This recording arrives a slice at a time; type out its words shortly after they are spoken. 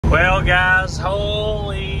Well, guys,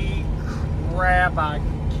 holy crap, I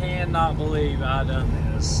cannot believe I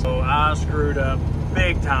done this. So I screwed up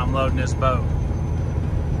big time loading this boat.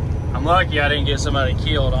 I'm lucky I didn't get somebody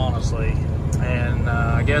killed, honestly. And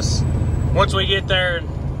I guess once we get there,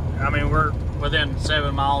 I mean, we're within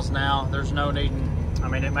 7 miles now. There's no needing, I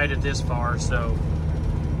mean, it made it this far. So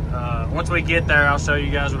once we get there, I'll show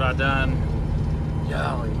you guys what I done.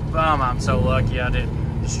 Golly bum, I'm so lucky I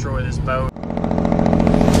didn't destroy this boat.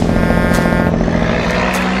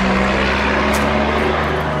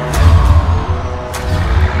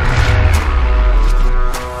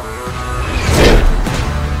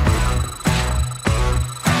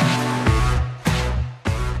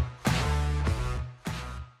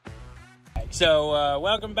 So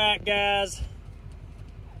welcome back, guys.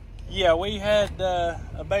 Yeah, we had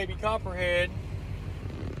a baby copperhead,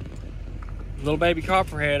 little baby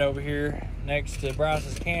copperhead over here next to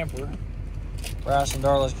Bryce's camper, Bryce and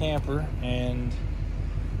Darla's camper, and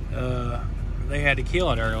they had to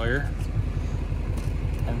kill it earlier.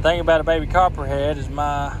 And the thing about a baby copperhead is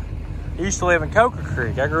I used to live in Coker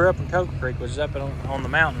Creek. I grew up in Coker Creek, which is up on the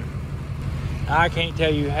mountain. I can't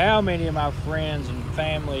tell you how many of my friends and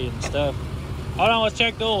family and stuff. Hold on, let's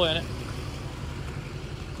check the oil in it.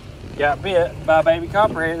 Got bit by a baby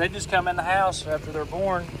copperhead. They just come in the house after they're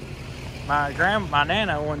born. My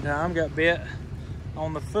nana one time got bit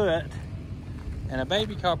on the foot, and a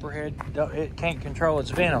baby copperhead, it can't control its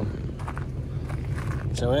venom.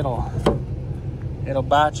 So it'll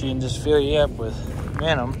bite you and just fill you up with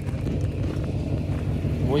venom.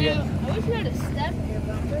 I wish you had a step in your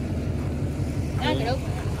bumper. I could open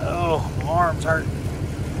it. Oh, my arms hurt.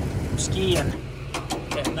 I'm skiing.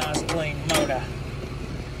 That nice clean motor.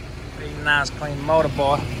 Pretty nice clean motor,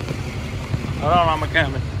 boy. Hold on, I'm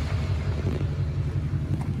coming.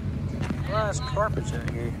 Well, there's carpets out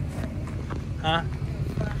here. Huh?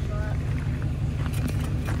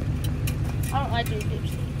 I don't like these deep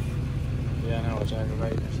sleep. Yeah, I know it's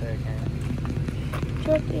aggravating as heck, ain't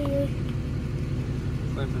Check it.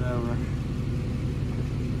 Flip it over.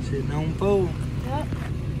 Sitting on the pool. Yep.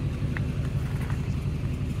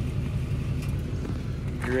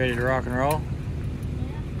 You ready to rock and roll?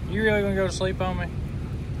 Yeah. You really gonna go to sleep on me?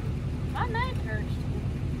 My neck hurts.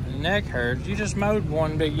 Your neck hurts. You just mowed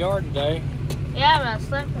one big yard today. Yeah, but I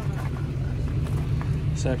slept on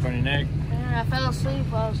it. Slept on your neck? And I fell asleep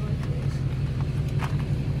while I was like this.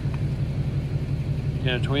 You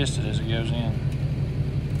gotta twist it as it goes in.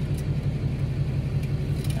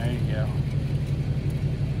 There you go.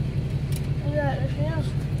 You got your hands?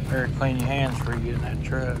 Better clean your hands before you get in that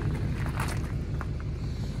truck.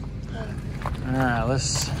 Alright,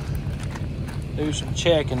 let's do some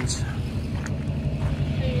check-ins.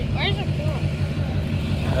 Where's the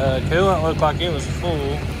coolant? Coolant looked like it was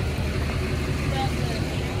full.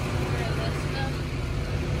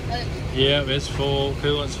 Yep, it's full.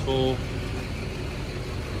 Coolant's full.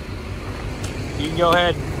 You can go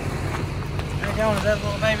ahead. There you go. Is that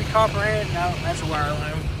little baby copperhead? No, that's a wire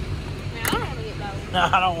loom. Man, I don't want to get that one. No,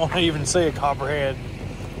 I don't want to even see a copperhead.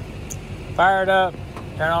 Fire it up.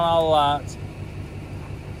 Turn on all the lights.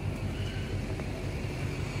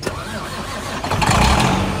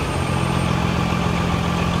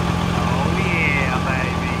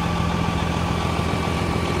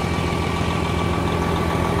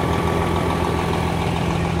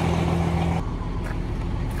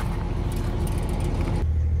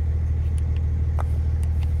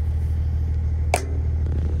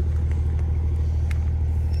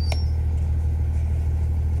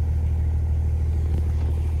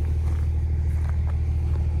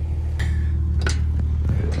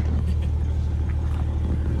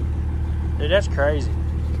 Dude, that's crazy.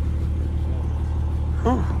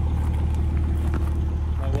 Whew.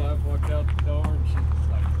 My wife walked out the door and she was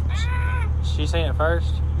like, ah! She seen it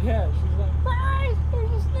first? Yeah, she was like, Bryce,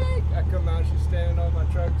 there's a snake. I come out, she's standing on my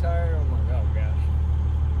truck tire. I'm like, oh gosh.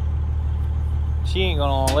 She ain't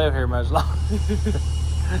gonna wanna live here much longer.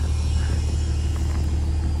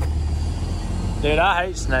 Dude, I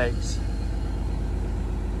hate snakes.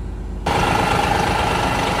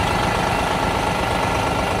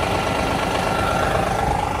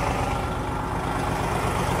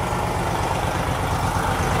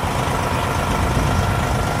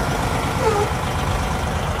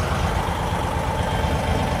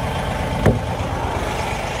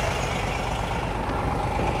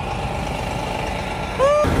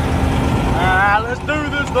 Let's do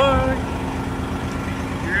this thing.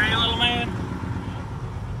 You ready, little man?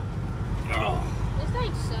 Oh. This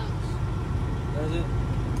thing sucks. Does it?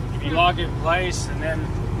 If you lock it in place and then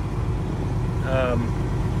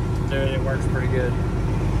do it, it works pretty good.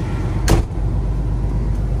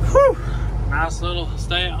 Nice little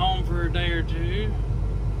stay at home for a day or two.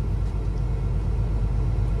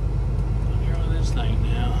 Enjoy this thing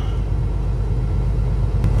now.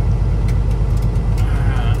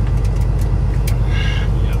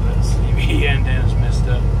 Yeah, that CB antenna's messed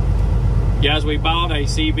up. Guys, we bought a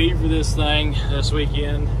CB for this thing this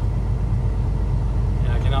weekend.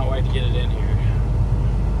 And I cannot wait to get it in here.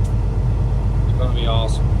 It's gonna be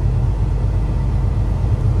awesome.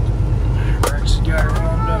 Rex got her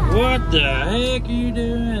warmed up. What the heck are you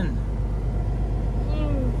doing?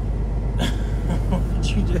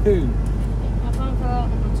 What'd you do? My phone fell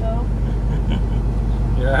out on my toe.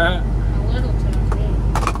 Yeah. My little toe,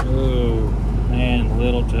 too. Oh, man,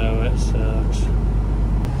 little toe, that sucks.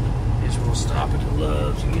 Guess we'll stop at the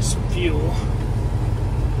Love's and get some fuel.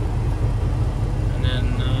 And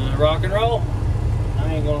then rock and roll.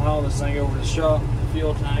 I ain't gonna haul this thing over to the shop, the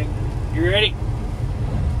fuel tank. You ready?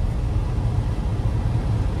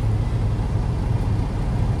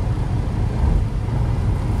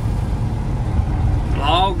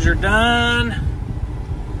 Logs are done.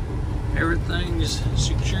 Everything's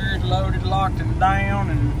secured, loaded, locked, and down,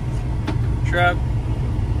 and truck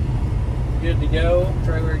good to go.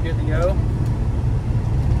 Trailer good to go.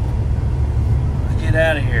 Let's get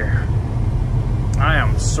out of here. I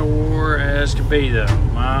am sore as can be though.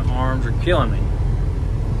 My arms are killing me.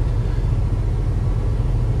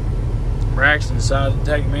 Braxton decided to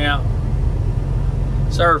take me out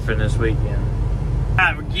surfing this weekend.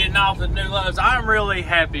 Alright, we're getting off the new Love's. I'm really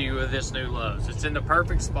happy with this new Love's. It's in the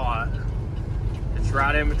perfect spot. It's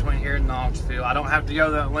right in between here and Knoxville. I don't have to go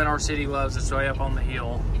to that Lenore City Love's that's way up on the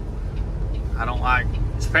hill. I don't like,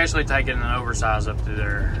 especially taking an oversize up through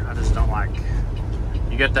there. I just don't like,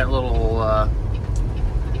 you get that little, I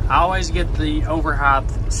always get the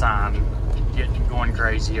overhyped sign getting going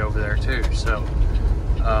crazy over there too. So,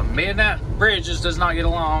 me and that bridge just does not get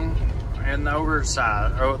along. And the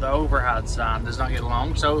overhead sign does not get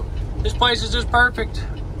along. So this place is just perfect.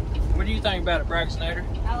 What do you think about it, Braxtonator?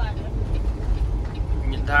 I like it.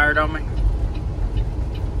 You getting tired on me?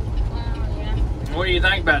 Well, yeah. What do you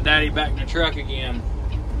think about Daddy back in the truck again?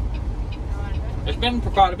 I like it. It's been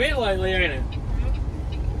for quite a bit lately, ain't it?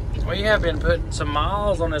 We have been putting some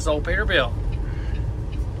miles on this old Peterbilt.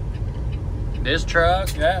 This truck,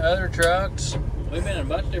 that other trucks. We've been in a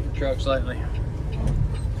bunch of different trucks lately.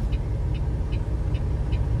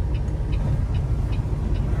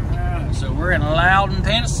 So we're in Loudon,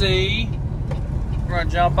 Tennessee. We're gonna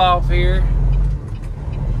jump off here.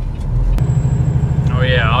 Oh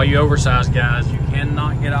yeah, all you oversized guys, you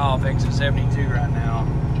cannot get off exit 72 right now,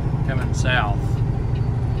 coming south,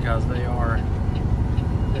 because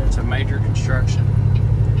it's a major construction.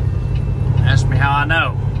 Ask me how I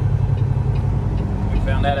know. We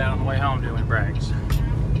found that out on the way home, didn't we, Brax?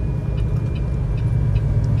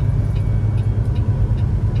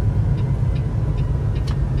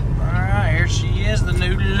 Here she is, the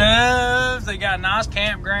new Love's. They got a nice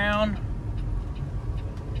campground.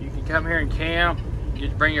 You can come here and camp. You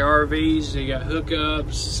can bring your RVs. You got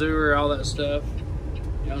hookups, sewer, all that stuff.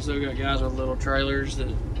 You also got guys with little trailers that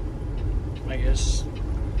I guess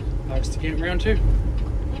likes the campground too.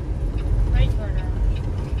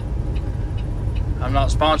 I'm not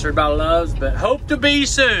sponsored by Love's, but hope to be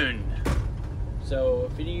soon. So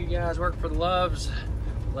if any of you guys work for the Love's,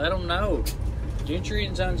 let them know. Gentry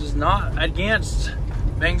and Sons is not against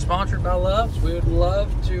being sponsored by Love's. We would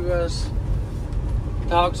love to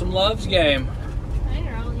talk some Love's game.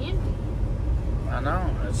 I know,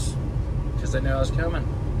 it's because they knew I was coming.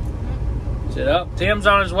 Sit up, Tim's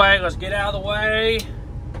on his way. Let's get out of the way.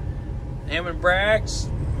 Him and Brax,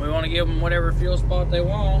 we want to give them whatever fuel spot they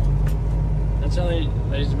want. That's how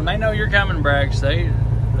when they know you're coming, Brax,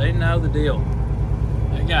 they know the deal.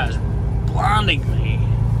 That guy's blinding me.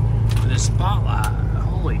 This spotlight,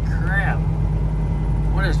 holy crap!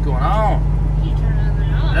 What is going on? He turned it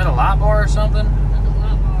on. Is that a light bar or something? That's a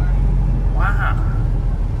light bar. Wow.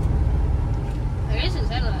 I guess his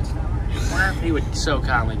headlights are. Wonder if he would so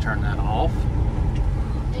kindly turn that off.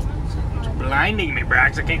 It's blinding me,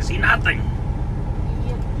 Brax. I can't see nothing.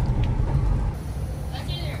 That's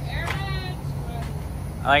either airbags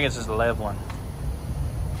or. I think it's just a leveling.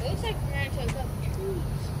 It looks like we're going to a couple trees.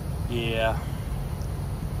 Yeah.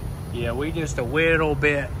 Yeah, we just a little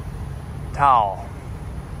bit tall.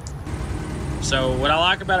 So what I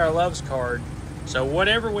like about our Love's card, so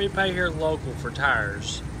whatever we pay here local for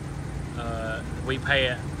tires, we pay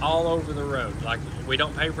it all over the road. Like, we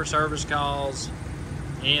don't pay for service calls,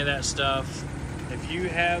 any of that stuff. If you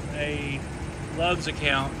have a Love's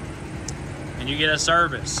account and you get a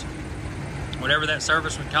service, whatever that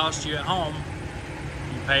service would cost you at home,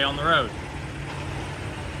 you pay on the road.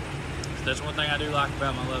 That's one thing I do like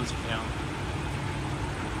about my Lowe's account.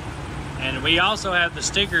 And we also have the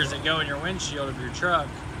stickers that go in your windshield of your truck.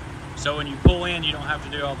 So when you pull in, you don't have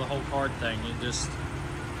to do all the whole card thing. It just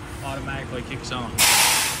automatically kicks on.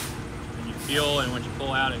 When you fuel and when you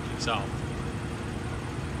pull out, it kicks off.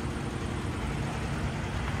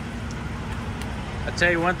 I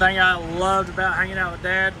tell you one thing I loved about hanging out with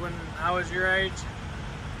Dad when I was your age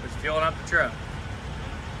was fueling up the truck.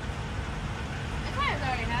 The tire's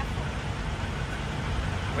already half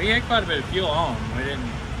full. We had quite a bit of fuel on. We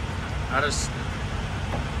didn't. I just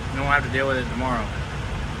don't have to deal with it tomorrow.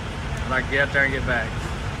 I'd like to get up there and get back.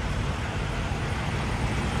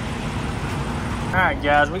 Alright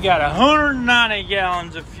guys, we got 190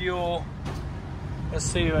 gallons of fuel. Let's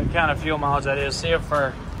see what kind of fuel mileage that is. See if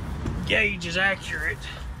our gauge is accurate.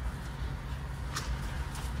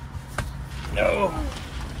 No.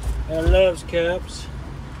 That loves cups.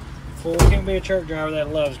 Fool, can't be a truck driver that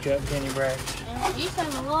loves cup, can you, Brax? You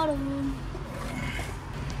have a lot of them.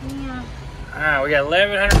 Yeah. Alright, we got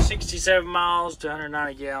 1,167 miles to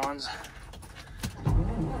 190 gallons.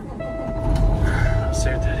 Let's see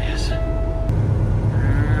what that is.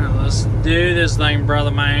 Alright, let's do this thing,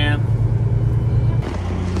 brother man.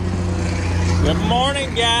 Good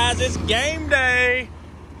morning, guys. It's game day.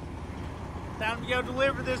 Time to go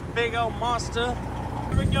deliver this big old monster.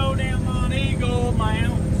 We go down Mount Eagle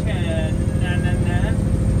Mountain.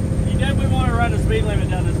 You definitely want to run the speed limit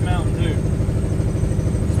down this mountain too,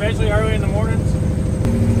 especially early in the mornings.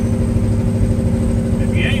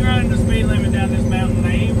 If you ain't running the speed limit down this mountain,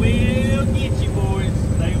 they will get you, boys.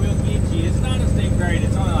 They will get you. It's not a steep grade.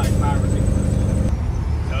 It's only like 5 or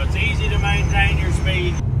 6%. So it's easy to maintain your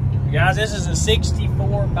speed. Guys, this is a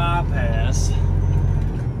 64 bypass.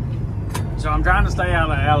 So I'm trying to stay out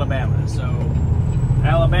of Alabama. So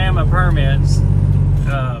Alabama permits,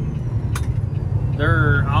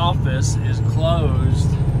 their office is closed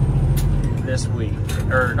this week.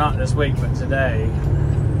 Or not this week, but today.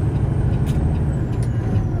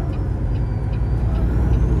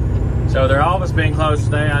 So their office being closed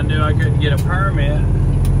today, I knew I couldn't get a permit.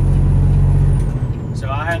 So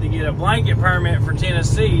I had to get a blanket permit for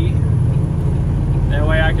Tennessee. That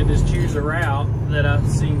way I could just choose a route that I've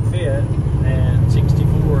seen fit, and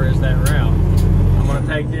 64 is that route. I'm gonna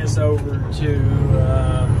take this over to,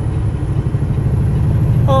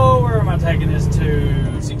 where am I taking this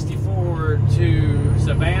to? 64 to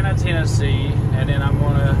Savannah, Tennessee, and then I'm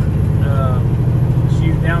gonna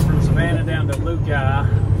shoot down from Savannah down to Lukey,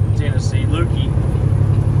 Tennessee,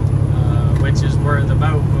 which is where the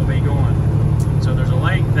boat will be going. So there's a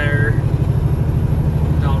lake there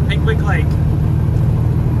called Pickwick Lake,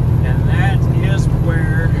 and that is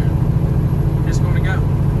where it's going to go.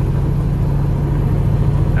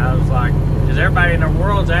 I was like, because everybody in the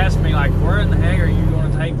world's asked me, like, where in the heck are you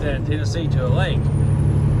going to take that Tennessee to a lake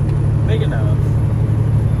big enough?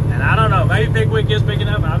 And I don't know, maybe Pickwick is big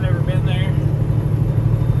enough. I've never been there,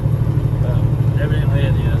 but evidently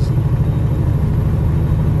it is.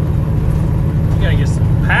 You gotta get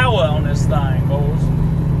some power on this thing, boys.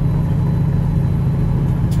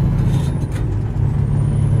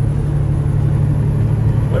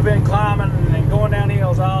 We've been climbing and going down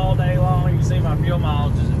hills all day long. You can see my fuel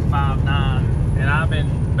mileage is at 5.9, and I've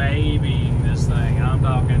been babying this thing. I'm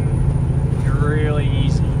talking really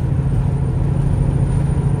easy.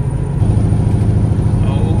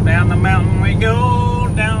 Oh, down the mountain we go,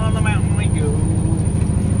 down the mountain we go.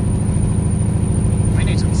 We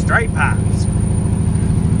need some straight pipes.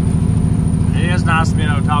 It is nice to be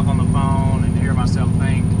able to talk on the phone and hear myself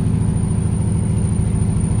think.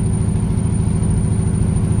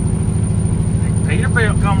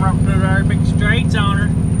 Peterbilt coming up through there, big straights on her.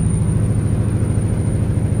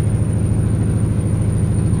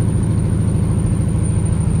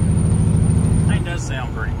 That does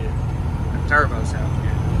sound pretty good. The turbo sounds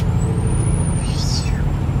good.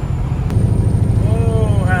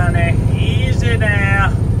 Oh, honey, easy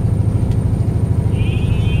now.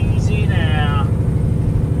 Easy now.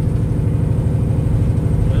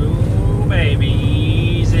 Oh, baby,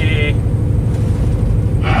 easy.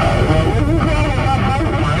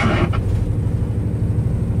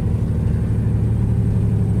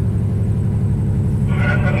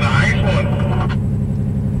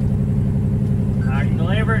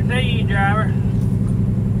 Driver.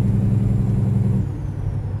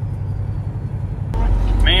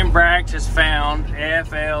 Me and Brax has found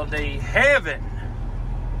FLD heaven.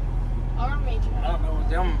 Army truck. I don't know what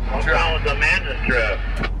them What's wrong with the Amanda's truck?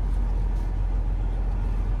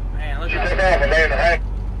 Man, look at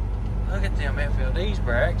them FLDs,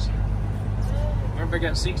 Brax. Remember they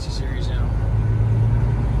got 60 series in them.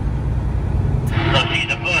 Lucky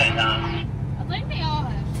the foot, huh?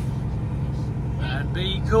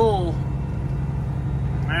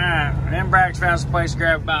 and Brax found some place to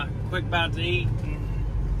grab a quick bite to eat and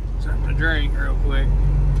something to drink real quick.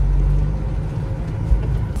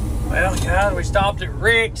 Well, guys, we stopped at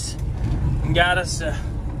Rick's and got us a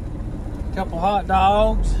couple hot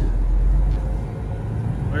dogs.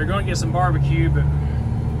 We were going to get some barbecue, but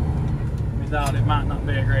we thought it might not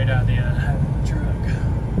be a great idea to have it in the truck.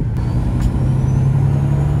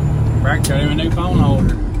 Brax got him a new phone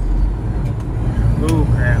holder. Ooh,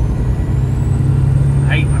 crap.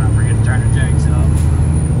 I hate when I forget to turn the jakes off.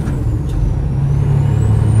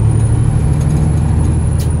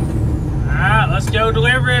 Alright, let's go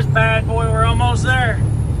deliver this bad boy. We're almost there.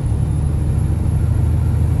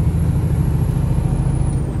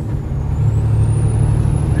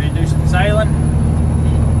 Ready to do some sailing?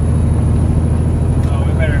 Oh,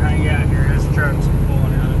 we better hang out here. This truck's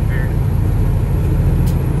pulling out up here.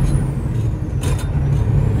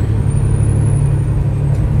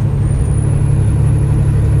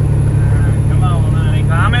 Come on, honey.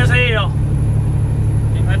 Climb his hill.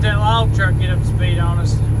 Can't let that log truck get up to speed on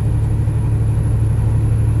us.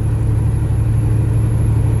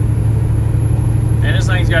 And this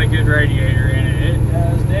thing's got a good radiator in it. It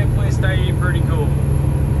does definitely stay pretty cool.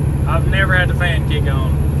 I've never had the fan kick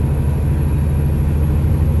on.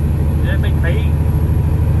 Is that Big Pete?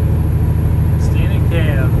 Standing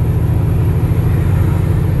cab.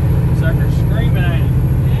 Sucker's screaming at him.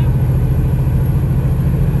 Yeah.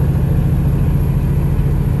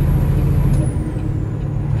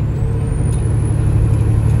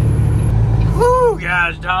 Whew,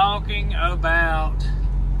 guys, talking about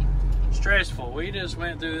stressful. We just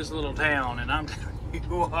went through this little town, and I'm telling you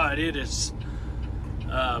what, it is.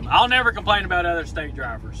 I'll never complain about other state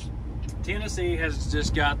drivers. Tennessee has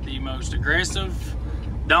just got the most aggressive,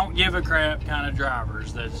 don't give a crap kind of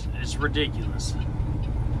drivers. It's ridiculous.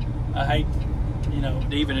 I hate,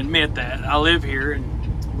 to even admit that. I live here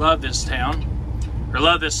and love this town, or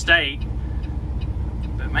love this state.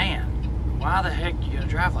 But man, why the heck do you gotta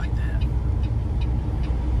drive like that?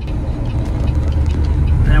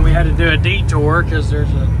 And we had to do a detour because there's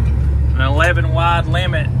an 11 wide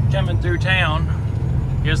limit coming through town.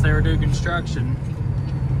 Guess they were doing construction.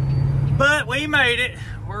 But we made it.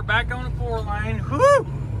 We're back on the 4-lane. Woo!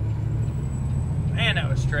 Man, that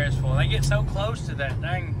was stressful. They get so close to that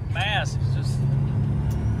dang mass.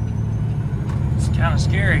 It's kind of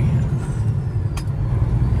scary.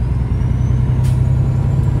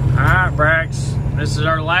 Alright, Brax. This is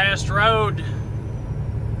our last road.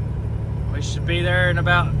 We should be there in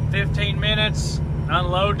about 15 minutes,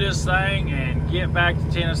 unload this thing, and get back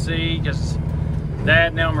to Tennessee because Dad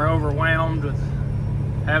and them are overwhelmed with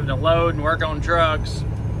having to load and work on trucks. So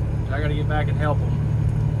I got to get back and help them.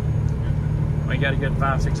 We got a good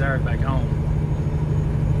 5-6 hours back home.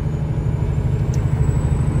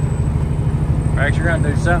 Brax, you're going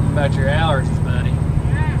to do something about your allergies, buddy.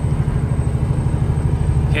 Yeah.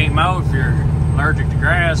 Can't mow if you're allergic to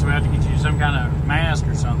grass. We have to get you some kind of mask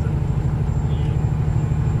or something.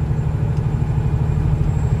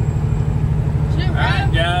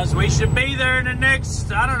 Alright, guys, we should be there in the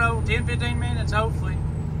next, I don't know, 10-15 minutes, hopefully.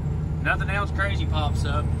 Nothing else crazy pops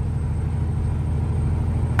up.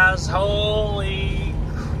 Guys, holy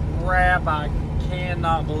crap, I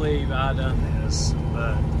cannot believe I done this.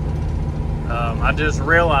 But I just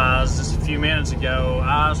realized just a few minutes ago,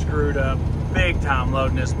 I screwed up big time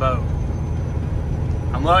loading this boat.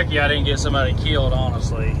 I'm lucky I didn't get somebody killed,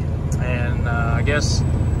 honestly. And I guess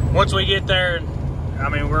once we get there, I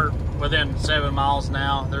mean, we're within 7 miles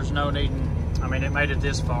now. There's no needing, I mean, it made it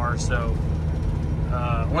this far, so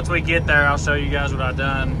once we get there, I'll show you guys what I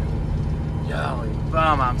done. Golly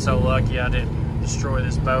bum, I'm so lucky I didn't destroy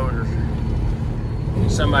this boat or get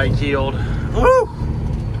somebody killed. Woo!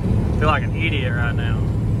 I feel like an idiot right now.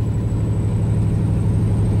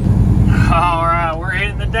 All right, we're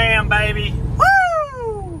hitting the dam, baby.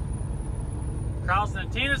 Woo! Crossing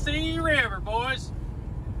the Tennessee River, boys.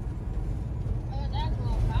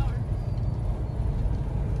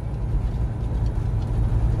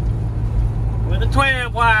 With a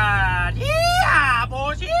 12 wide. Yeah,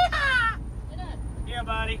 boys, yeah! Yeah,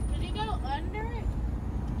 buddy. Did you go under it?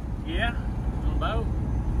 Yeah, on a boat.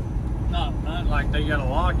 Not like they got a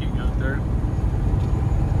lock you can go through.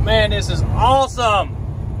 Man, this is awesome!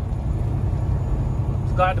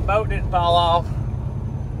 Just glad the boat didn't fall off.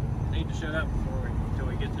 Need to shut up until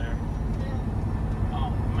we get there. Yeah.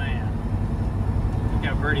 Oh, man. Look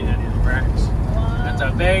how pretty that is, Brax. Wow. That's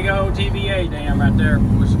a big old TVA dam right there,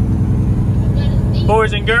 boys.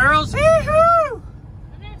 Boys and girls, hee-hoo!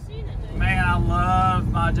 I've never seen it, dude. Man, I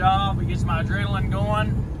love my job. It gets my adrenaline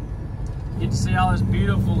going. Get to see all this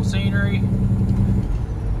beautiful scenery.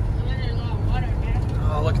 There's a lot of water, man.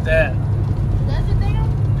 Oh, look at that.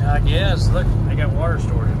 I guess. Look, they got water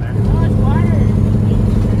stored in there. Oh, it's water.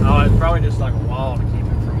 Oh, it's probably just like a wall to keep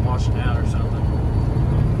it from washing out or something.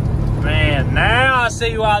 Man, now I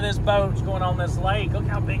see why this boat's going on this lake. Look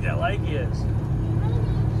how big that lake is.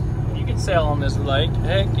 You can sail on this lake.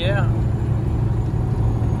 Heck yeah.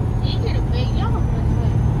 You get a big yacht on this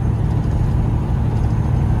way.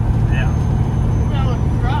 Yeah. That was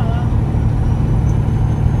rough.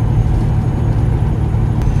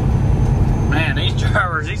 Man, these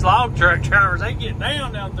drivers, these log truck drivers, they get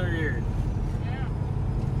down through here. Yeah.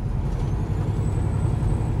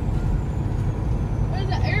 There's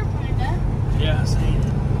an airplane there. Yeah, I see it.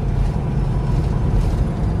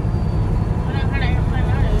 I don't know what kind of airplane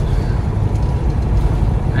that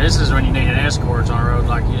is. This is when you need an escort on a road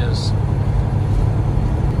like this.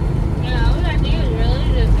 Yeah, all we gotta do is really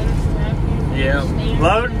just go strap in. Yeah,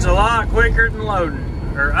 loading's a lot quicker than loading.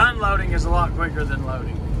 Or unloading is a lot quicker than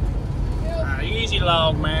loading. Easy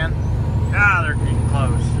log, man. Ah, they're getting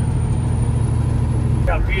close. Look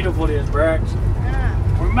how beautiful it is, Brax. Yeah.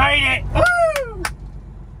 We made it! Woo!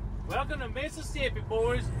 Welcome to Mississippi,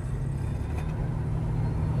 boys.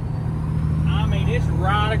 I mean, it's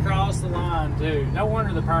right across the line, too. No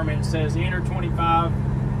wonder the permit says enter 25,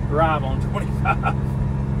 arrive on 25.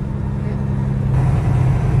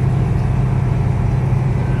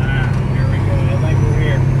 Here we go. I think we're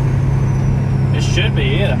here. This should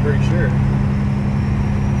be it, I'm pretty sure.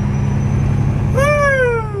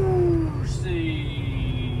 Woo!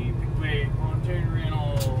 See, big pontoon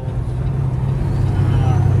rental.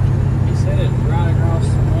 He said it's right across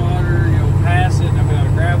the water. You'll pass it, and I've got a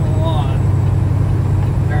gravel lot.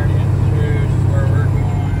 Turn into where we're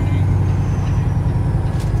going.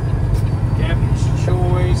 Captain's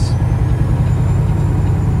choice.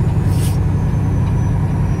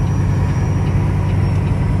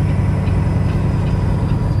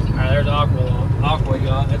 Alright, there's Aqua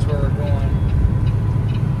Yacht. That's where we're going.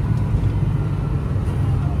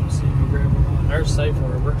 See if we grab a lot. There's Safe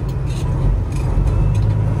Harbor.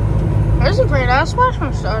 There's a pretty nice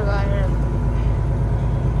watchman stars out here.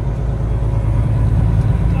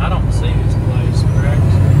 I don't see this place, correct?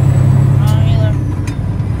 I don't either.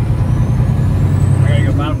 I gotta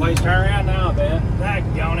go find a place to turn around now, I bet.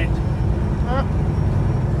 Daggone it.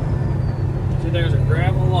 See, there's a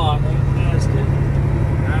gravel lot right past it.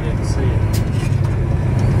 I didn't see it.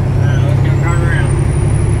 Alright, let's go turn around.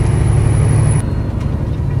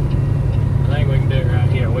 I think we can do it right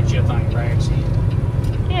here. What you think, Braxton?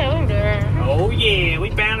 Yeah, we can do it right now. Oh yeah, we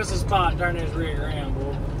found us a spot. Turn this rig around,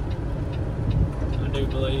 boy. I do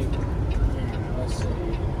believe. Alright, let's see.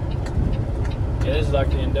 Yeah, this is like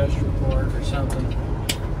the industrial park or something.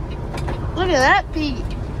 Look at that peak.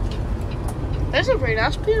 There's some pretty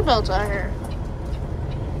nice peterbilts out here.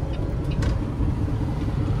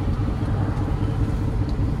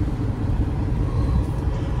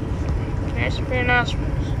 There's some pretty nice ones.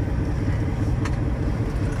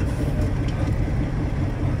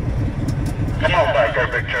 Come on back there,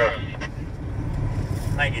 big truck.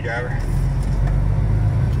 Thank you, driver.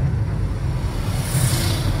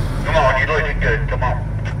 Come on, you're looking good. Come on.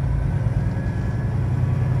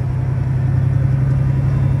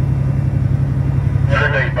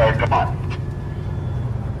 Underneath, bud. Come on.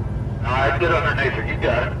 All right, get underneath her. You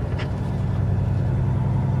got it.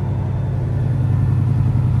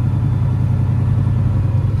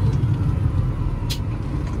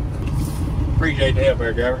 Appreciate the help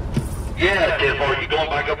there, driver. Yeah, kid, boy, you going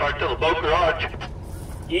back up there to the boat garage?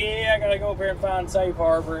 Yeah, I gotta go up here and find Safe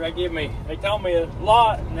Harbor. They told me a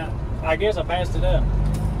lot, and I guess I passed it up.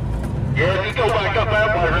 Yeah, if you go back up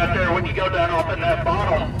that way right there, when you go down off in that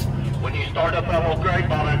bottom, when you start up that little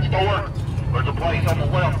grape on that store, there's a place on the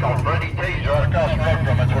left called Freddie T's right across the road from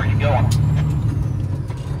it. That's where you're going.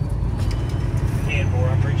 Yeah, boy,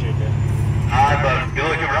 I appreciate that. All right, brother. Good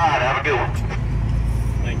looking ride. Have a good one.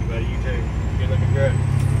 Thank you, buddy. You too. Good looking good.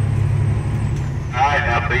 All right,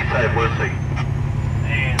 now be safe. We'll see.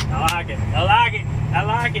 Man, I like it. I like it. I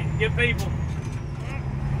like it. Good people.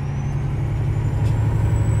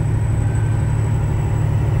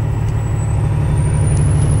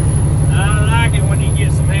 I like it when you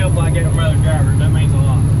get some help like that from other drivers. That means a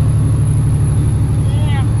lot.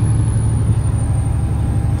 Yeah.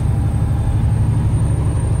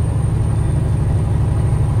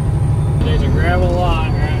 There's a gravel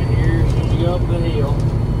lot right here as you go up the hill.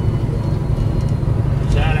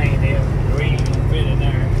 That ain't it. We ain't gonna fit in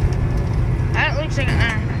there. That looks like an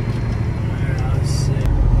iron. Let's see.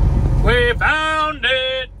 We found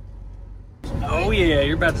it! Oh yeah,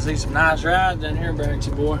 you're about to see some nice rides in here,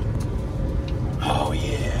 Braxton boy. Oh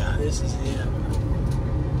yeah, this is it.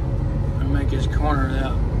 I'm gonna make this corner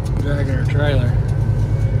without dragging our trailer.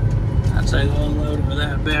 I'd say they'll unload it with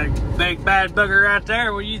that big bad booger right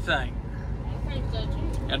there. What do you think? I think so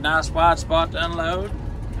too. Got a nice wide spot to unload.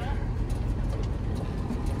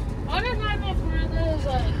 I just might be one of those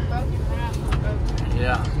like broken wraps.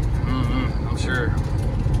 Yeah, I'm sure.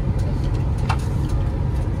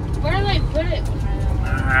 Where do they put it? All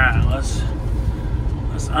right, let's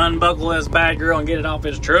unbuckle this bad girl and get it off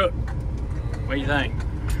his truck. What do you think? I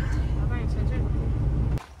think so too.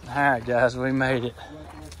 All right, guys, we made it.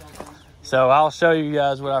 So I'll show you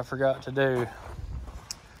guys what I forgot to do.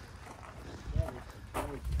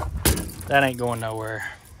 That ain't going nowhere.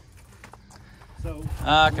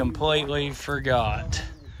 I completely forgot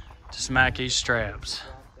to smack these straps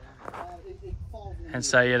and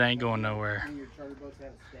say it ain't going nowhere.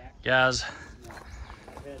 Guys,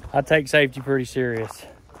 I take safety pretty serious,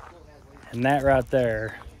 and that right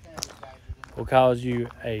there will cause you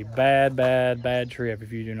a bad trip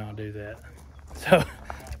if you do not do that. So,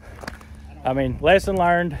 I mean, lesson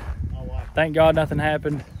learned. Thank God nothing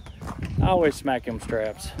happened. I always smack them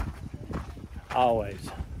straps. Always.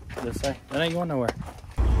 Just say, that ain't going nowhere.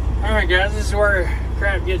 All right, guys, this is where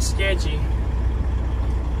crap gets sketchy.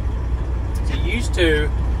 So used to,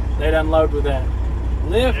 they'd unload with that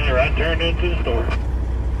lift. Yeah, right turned into the store.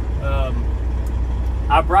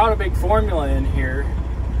 I brought a big formula in here.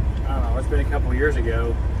 I don't know, it's been a couple years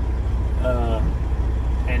ago.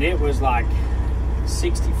 And it was like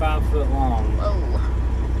 65 foot long. Whoa.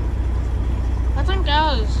 I think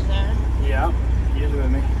I was there. Yeah, you was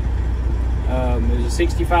with me. It was a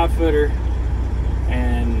 65 footer,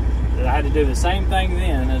 and I had to do the same thing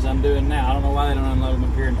then as I'm doing now. I don't know why they don't unload them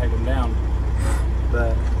up here and take them down,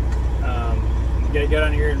 but you gotta go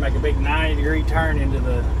down here and make a big 90-degree turn in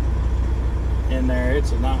there.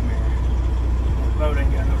 It's a nightmare. That boat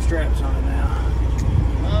ain't got no straps on it now.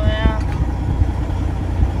 Oh yeah.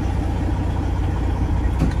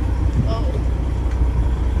 Oh.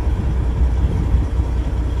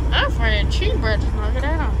 I'm afraid of cheese bread to knock it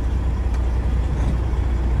out.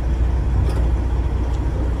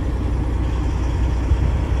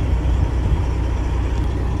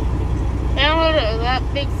 That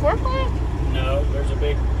big forklift? No, there's a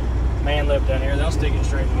big man lift down here. They'll stick it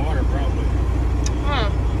straight in the water probably. Huh.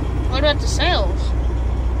 What about the sails?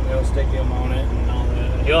 They'll stick him on it and all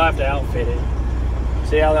that. He'll have to outfit it.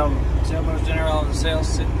 See how them sailboats in there, all the sails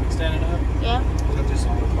standing up? Yeah. Put this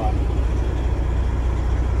on the bottom.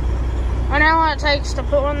 I know what it takes to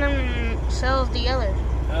put one of them sails together.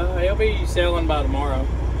 He'll be sailing by tomorrow,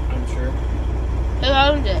 I'm sure. Who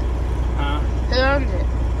owns it? Huh? Who owns it?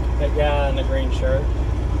 That guy in the green shirt.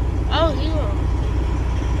 Oh, he will.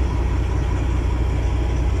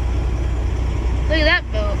 Look at that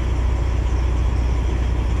boat.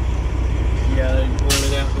 Yeah, they pulled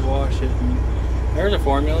it out to wash it. And there's a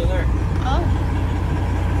formula there. Oh.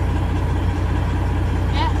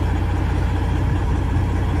 Yeah.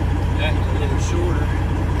 That's a little shorter.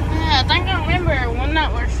 Yeah, I think I remember one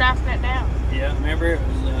night we were strapping it down. Yeah, remember it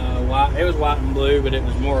was white. It was white and blue, but it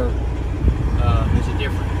was more. It was a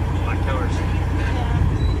different white colors.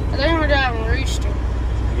 Yeah. I think we're driving Rooster.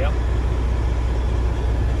 Yep.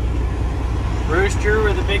 Rooster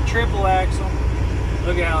with a big triple axle.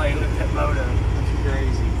 Look at how they lift that boat up. That's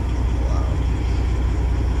crazy.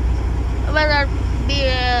 I bet that'd be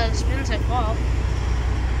an expensive fall.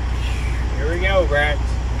 Here we go, Brax.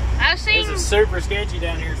 I've seen. This is super sketchy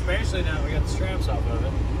down here, especially now that we got the straps off of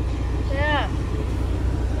it. Yeah.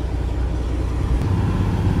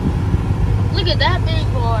 Look at that big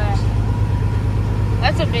boy.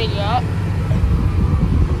 That's a big yacht.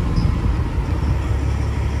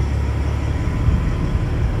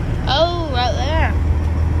 Oh, right there.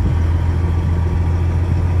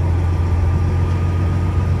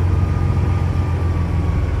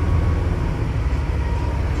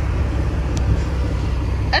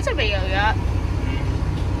 That's a big old yacht.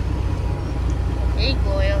 Big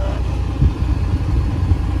boy yacht.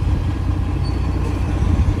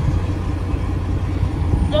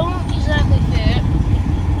 Don't exactly fit.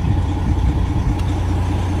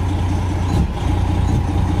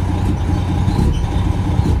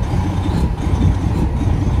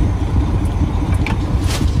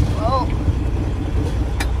 Whoa.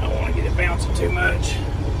 I don't want to get it bouncing too much.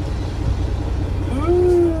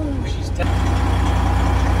 Ooh, she's tight.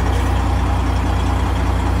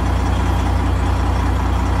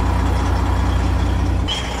 1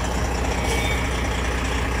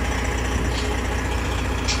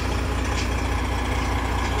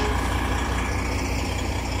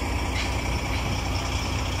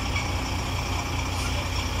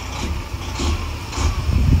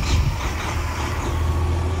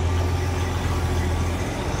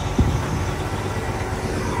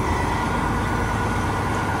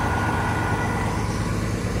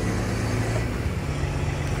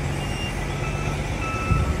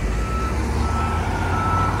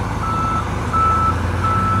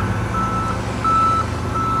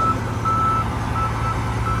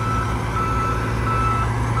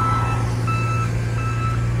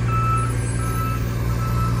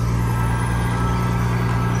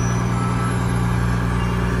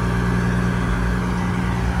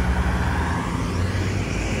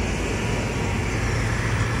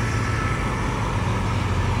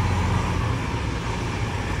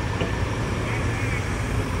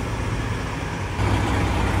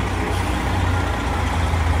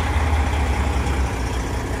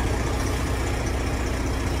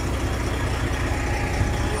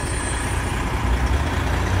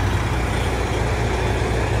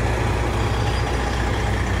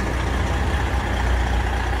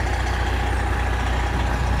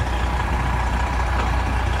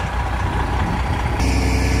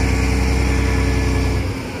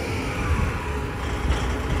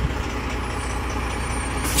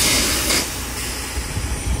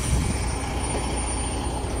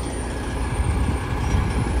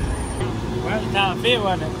 fit,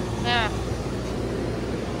 wasn't it? Yeah.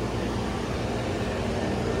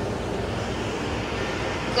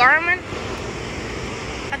 Garmin.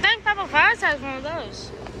 I think Papa Fives has one of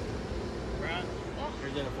those. Right? Yeah. Or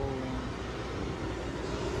is that a 4-wheel?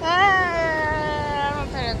 I don't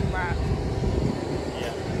think that's right.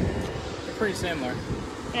 Yeah. They're pretty similar.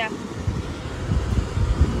 Yeah.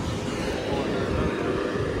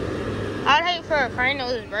 I'd hate for a friend to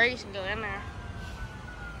lose brakes and go in there.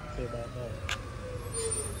 See about that.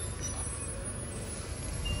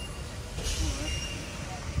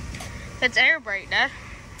 It's air brake, Dad.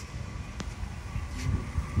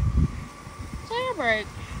 It's air brake.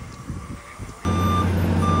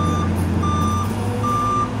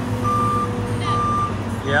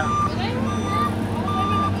 Yeah.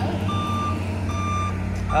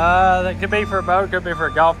 That could be for a boat, could be for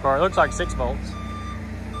a golf cart. It looks like 6 volts.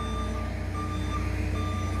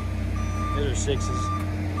 These are 6s.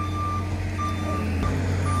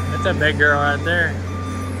 That's a big girl right there.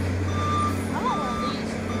 I want one of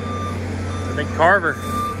these. A big Carver.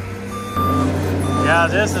 Yeah,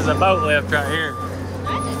 this is a boat lift right here.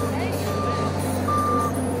 That's insane.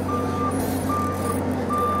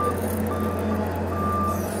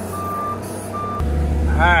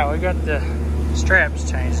 Alright, we got the straps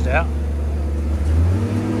changed out.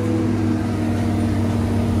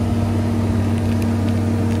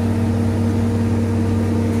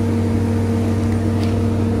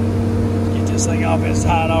 Get this thing off its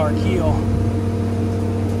high dollar keel.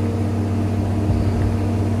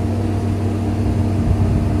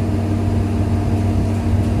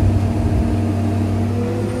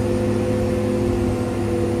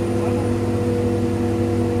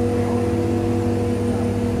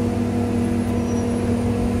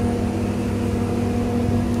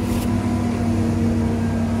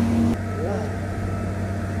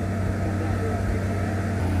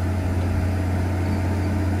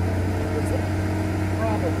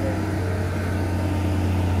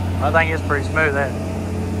 I think it's pretty smooth, that.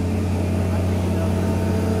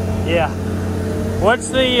 Yeah. What's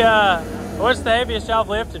the heaviest y'all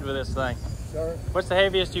lifted with this thing? Sir? What's the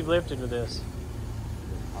heaviest you've lifted with this?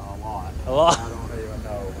 A lot. A lot. I don't even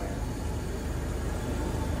know, man.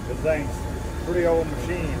 The thing's a pretty old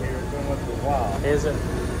machine here. It's been with it a while. Is it?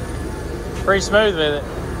 Pretty smooth with it.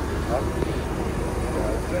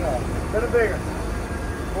 Yeah, it's been a big one.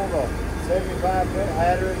 Pulled a 75-foot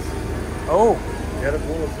hatteras. Oh. Yeah,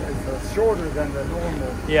 it's shorter than the normal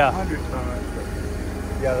 100 tons. But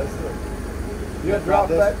yeah, that's it. You drop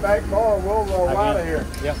that back bar, we'll roll out of here.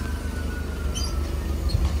 Yep.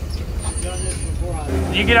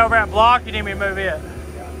 You get over that block, you need me to move it.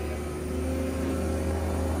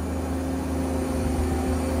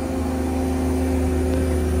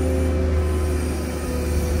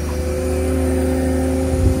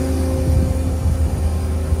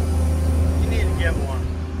 You need to get one.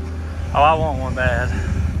 Oh, I want one bad. It's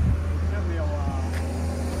gonna be a while.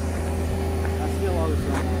 I still owe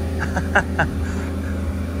some.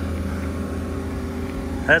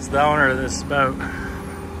 That's the owner of this boat.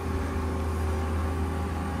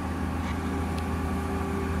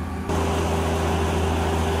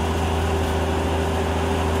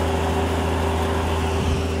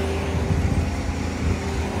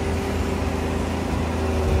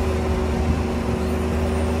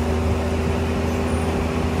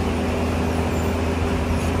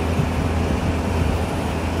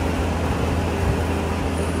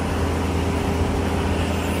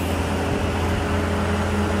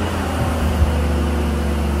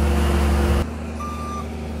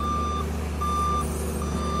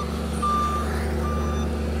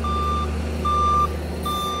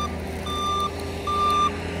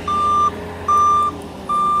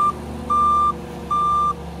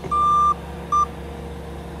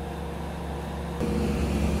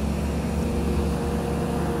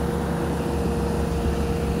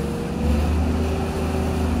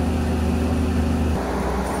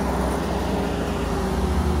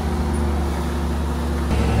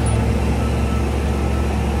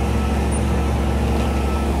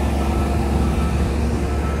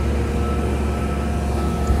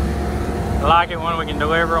 I like it when we can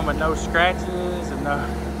deliver them with no scratches and no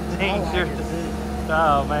dings.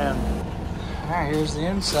 Oh man. Alright, here's the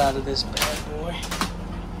inside of this bad boy.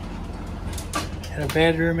 Got a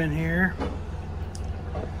bedroom in here.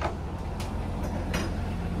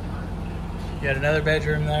 Got another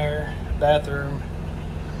bedroom there, bathroom.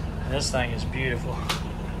 This thing is beautiful.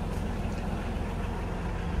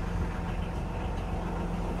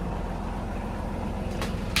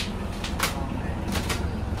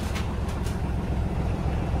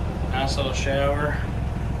 Nice little shower.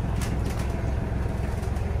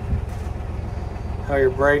 all your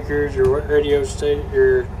breakers, your radio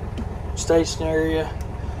your station area.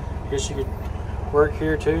 Guess you could work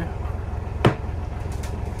here too.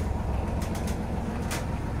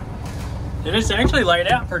 It is actually laid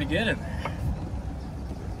out pretty good in there. I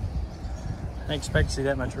didn't expect to see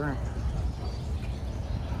that much room.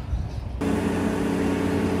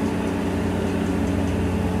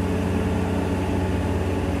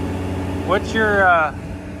 What's your,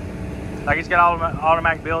 like it's got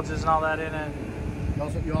automatic bilges and all that in it?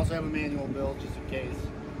 You also have a manual bilge just in case.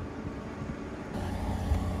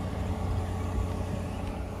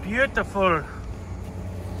 Beautiful.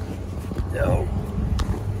 Yo.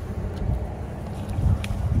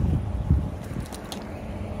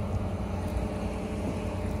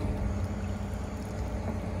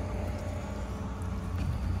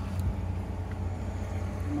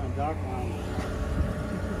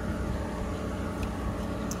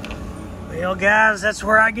 Well, guys, that's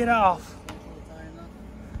where I get off.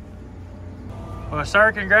 Well,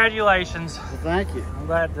 sir, congratulations. Well, thank you. I'm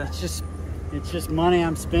glad to. It's just money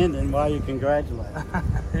I'm spending while you congratulate.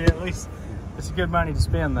 Yeah, at least it's good money to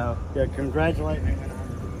spend, though. Yeah, congratulate me when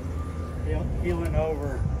I'm healing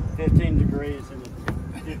over 15 degrees and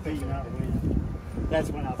it's 15 knot wind. That's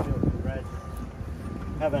when I feel congratulated.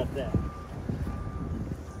 How about that?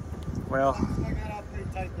 Well,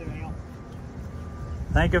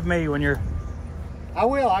 think of me when you're. I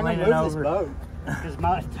will. I'm gonna move over. this boat because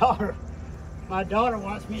my daughter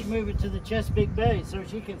wants me to move it to the Chesapeake Bay so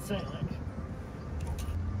she can sail it.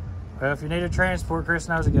 Well, if you need a transport, Chris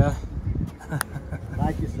knows a guy.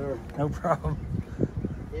 Thank you, sir. No problem.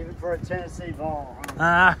 Even for a Tennessee Vol.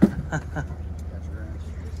 Huh? Just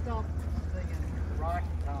stop thinking Rocky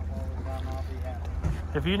Top all the time. I'll be happy.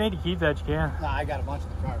 If you need to keep that, you can. No, I got a bunch of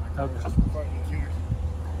the car. Okay.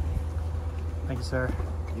 Thank you, sir.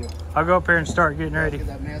 Yeah. I'll go up here and start getting ready. Get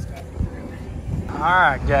that mascot. All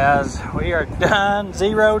right, guys, we are done.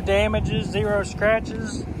 0 damages, 0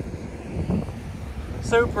 scratches.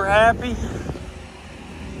 Super happy.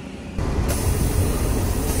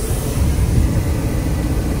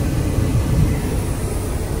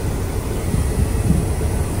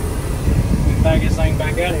 Back this thing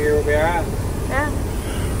back out of here, we'll be all right. Yeah.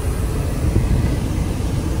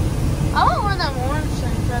 I want one of them orange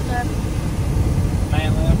things right there.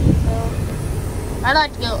 Man left. I'd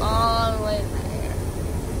like to go all the way there.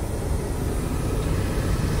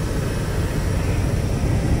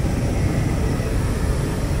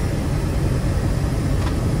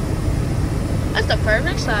 That's the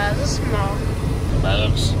perfect size. It's small.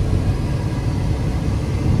 Boats.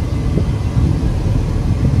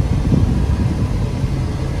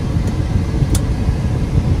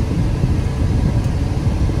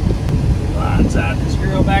 Blindside this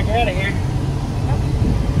girl back out of here.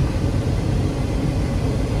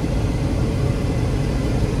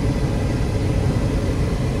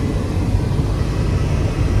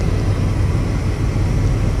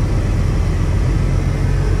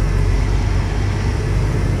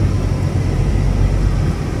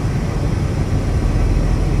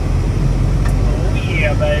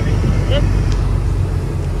 Baby. Yep.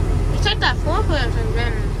 It's like that forklift has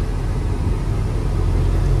been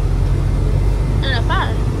in a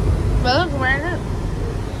fire. But look where it is.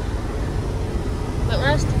 But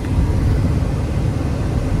rusty.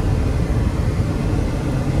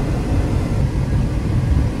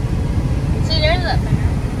 See, there's that thing.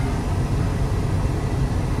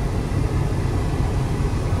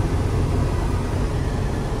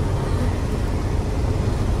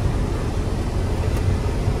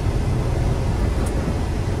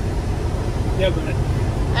 Yeah, but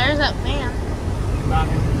There's that fan. I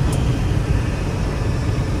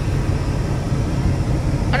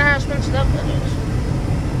wonder how expensive that is.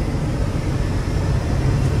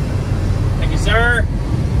 Thank you, sir.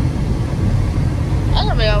 That's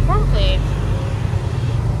gonna be all forklift.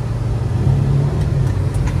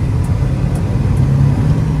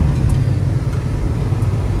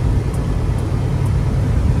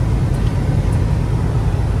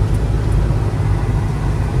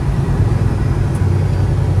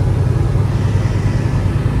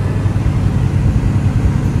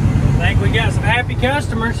 We got some happy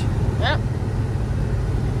customers. Yep.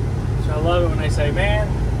 So I love it when they say, man,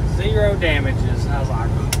 0 damages. And I was like,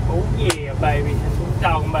 oh yeah, baby. That's what we're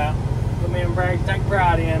talking about. Put me and Braxton take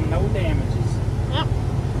pride in, no damages. Yep.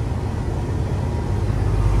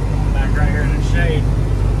 Back right here in the shade,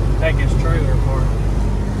 take his trailer apart.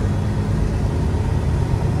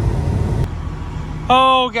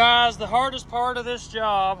 Oh guys, the hardest part of this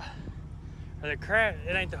job, it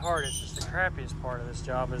ain't the hardest, it's the crappiest part of this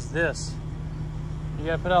job is this. You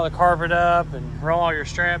gotta put all the carpet up and roll all your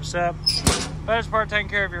straps up. Best part, taking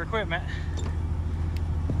care of your equipment.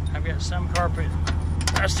 I've got some carpet.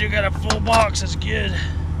 I still got a full box, that's good.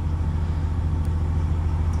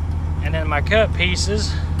 And then my cut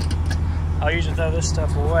pieces, I'll usually throw this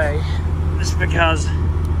stuff away. Just because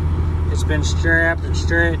it's been strapped and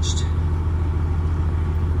stretched.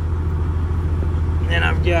 And then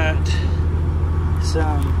I've got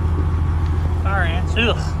some fire ants.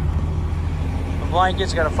 Ugh. The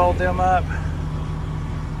blankets, gotta fold them up.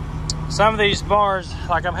 Some of these bars,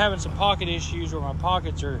 like I'm having some pocket issues where my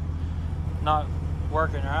pockets are not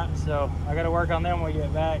working right. So I gotta work on them when we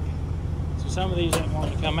get back. So some of these ain't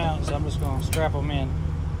wanting to come out, so I'm just gonna strap them in.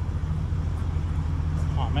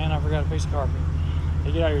 Oh man, I forgot a piece of carpet.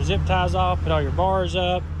 You get all your zip ties off, put all your bars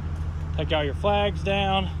up, take all your flags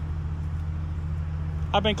down.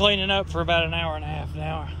 I've been cleaning up for about an hour and a half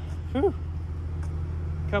now. Whew.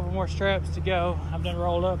 A couple more straps to go. I've done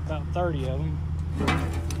rolled up about 30 of them.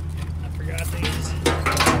 I forgot these.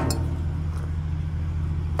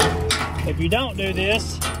 If you don't do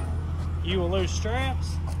this, you will lose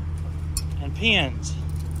straps and pins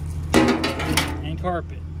and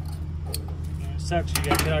carpet. And it sucks, you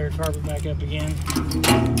gotta put all your carpet back up again.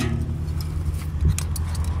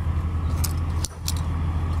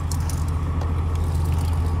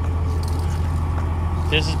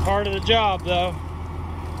 This is part of the job though.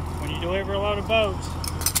 When you deliver a load of boats,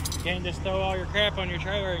 you can't just throw all your crap on your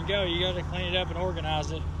trailer and go. You gotta clean it up and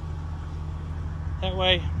organize it. That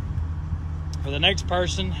way, for the next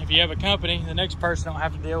person, if you have a company, the next person don't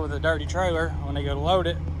have to deal with a dirty trailer when they go to load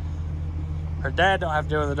it. Her dad don't have to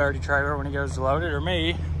deal with a dirty trailer when he goes to load it, or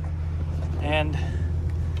me. And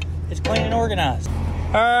it's clean and organized.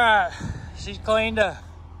 All right, she's cleaned up.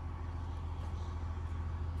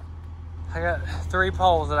 I got 3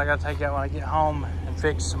 poles that I gotta take out when I get home and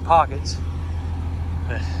fix some pockets.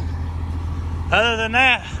 But other than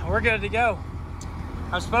that, we're good to go.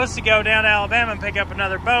 I'm supposed to go down to Alabama and pick up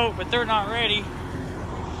another boat, but they're not ready.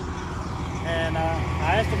 And I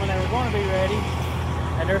asked them when they were going to be ready,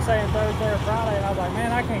 and they're saying Thursday or Friday, and I was like,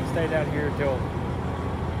 man, I can't stay down here until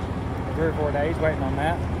 3 or 4 days waiting on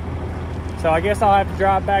that. So I guess I'll have to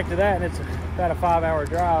drive back to that, and it's about a 5-hour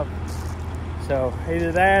drive. So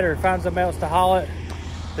either that or find something else to haul it.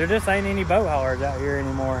 There just ain't any boat haulers out here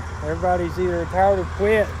anymore. Everybody's either retired or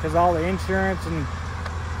quit because all the insurance and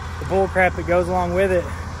the bull crap that goes along with it.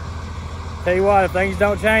 Tell you what, if things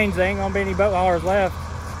don't change, there ain't gonna be any boat haulers left.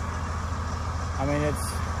 I mean, it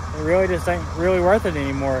really just ain't really worth it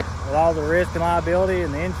anymore with all the risk and liability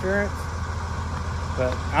and the insurance.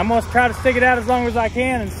 But I'm gonna try to stick it out as long as I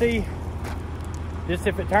can and see just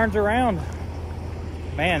if it turns around.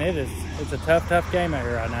 Man, it's a tough game out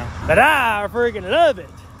here right now. But I freaking love it.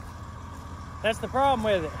 That's the problem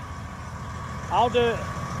with it. I'll do it.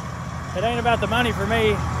 It ain't about the money for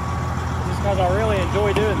me. It's just because I really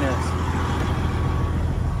enjoy doing this.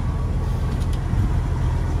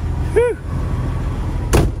 Whew.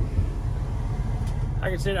 I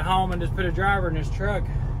can sit at home and just put a driver in this truck.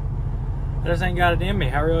 I just ain't got it in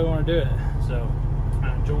me. I really want to do it. So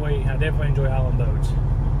I definitely enjoy hauling boats.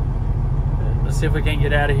 Let's see if we can't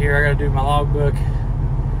get out of here. I gotta do my logbook.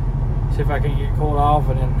 See if I can get called off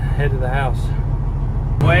and then head to the house.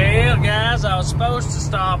 Well, guys, I was supposed to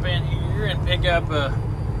stop in here and pick up a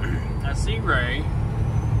Sea Ray.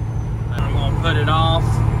 I'm gonna put it off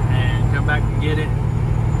and come back and get it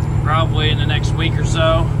probably in the next week or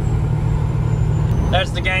so.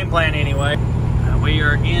 That's the game plan anyway. We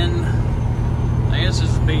are in, I guess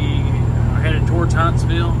this would be, we're headed towards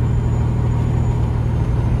Huntsville.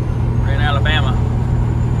 In Alabama.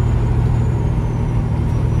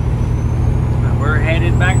 We're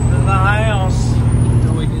headed back to the house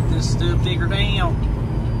until we get this stuff figured out.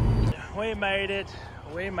 We made it.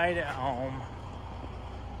 We made it home.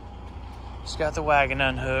 Just got the wagon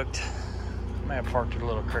unhooked. I may have parked it a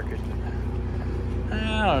little crooked.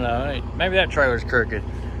 I don't know. Maybe that trailer's crooked.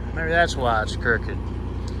 Maybe that's why it's crooked.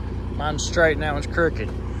 Mine's straight and that one's crooked.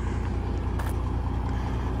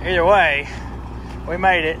 Either way, we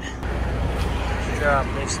made it. Drop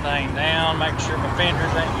this thing down, make sure my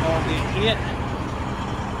fenders ain't gonna get hit.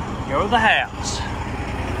 Go to the house.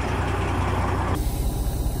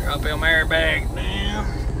 Drop them airbags down.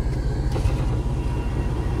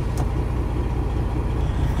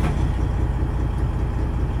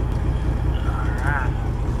 Alright.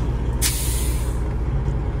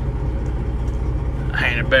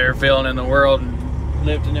 Ain't a better feeling in the world than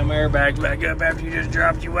lifting them airbags back up after you just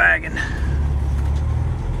dropped your wagon.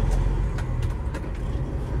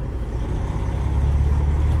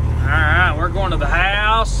 Alright, we're going to the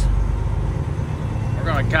house. We're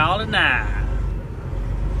going to call it a night.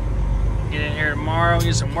 Get in here tomorrow,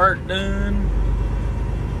 get some work done.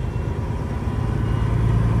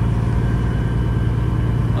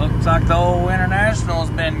 Looks like the old International's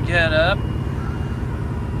been cut up.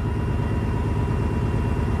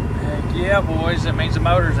 Heck yeah, boys, that means the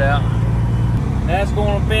motor's out. That's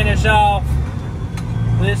going to finish off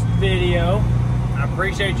this video. I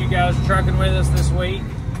appreciate you guys trucking with us this week.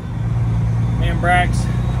 Me and Brax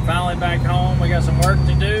finally back home. We got some work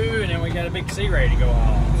to do, and then we got a big sea ready to go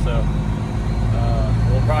on. So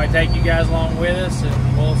we'll probably take you guys along with us,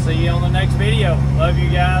 and we'll see you on the next video. Love you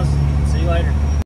guys. See you later.